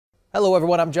Hello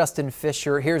everyone, I'm Justin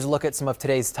Fisher. Here's a look at some of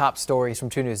today's top stories from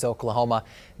 2 News Oklahoma.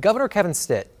 Governor Kevin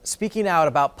Stitt speaking out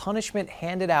about punishment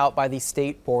handed out by the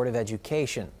State Board of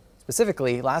Education.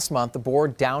 Specifically, last month the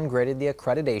board downgraded the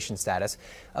accreditation status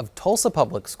of Tulsa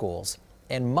Public Schools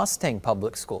and Mustang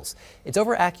Public Schools. It's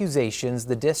over accusations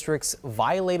the districts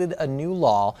violated a new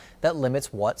law that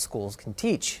limits what schools can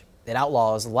teach. It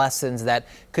outlaws lessons that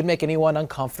could make anyone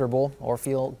uncomfortable or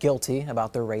feel guilty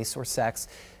about their race or sex.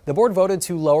 The board voted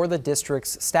to lower the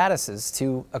district's statuses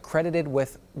to accredited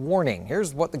with warning.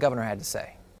 Here's what the governor had to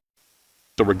say.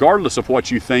 So regardless of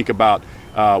what you think about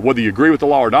whether you agree with the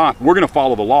law or not, we're going to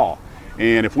follow the law.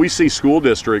 And if we see school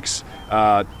districts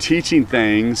teaching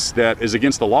things that is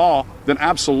against the law, then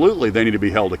absolutely they need to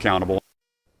be held accountable.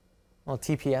 Well,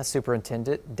 TPS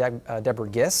Superintendent Deborah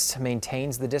Gist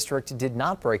maintains the district did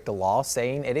not break the law,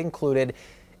 saying it included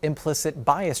implicit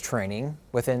bias training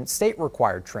within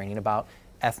state-required training about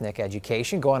ethnic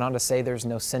education, going on to say there's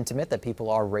no sentiment that people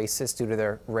are racist due to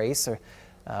their race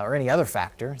or any other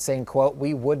factor, saying, quote,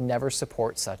 "We would never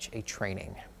support such a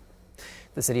training."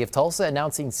 The city of Tulsa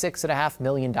announcing $6.5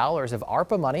 million of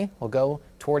ARPA money will go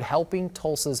toward helping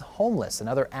Tulsa's homeless and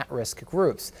other at-risk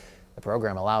groups. The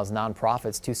program allows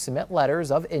nonprofits to submit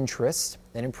letters of interest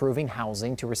in improving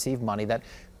housing to receive money that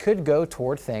could go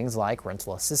toward things like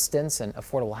rental assistance and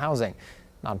affordable housing.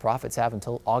 Nonprofits have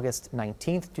until August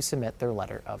 19th to submit their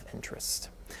letter of interest.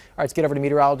 All right, let's get over to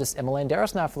meteorologist Emma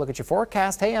Landeros now for a look at your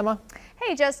forecast. Hey, Emma.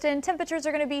 Hey, Justin. Temperatures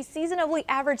are going to be seasonably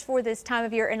average for this time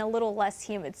of year and a little less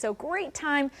humid, so great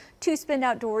time to spend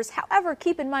outdoors. However,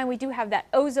 keep in mind we do have that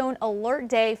ozone alert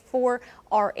day for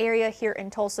our area here in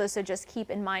Tulsa, so just keep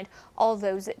in mind all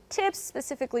those tips,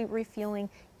 specifically refueling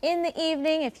in the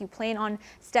evening. If you plan on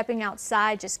stepping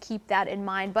outside, just keep that in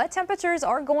mind. But temperatures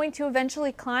are going to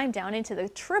eventually climb down into the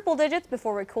triple digits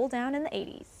before we cool down in the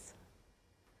 80s.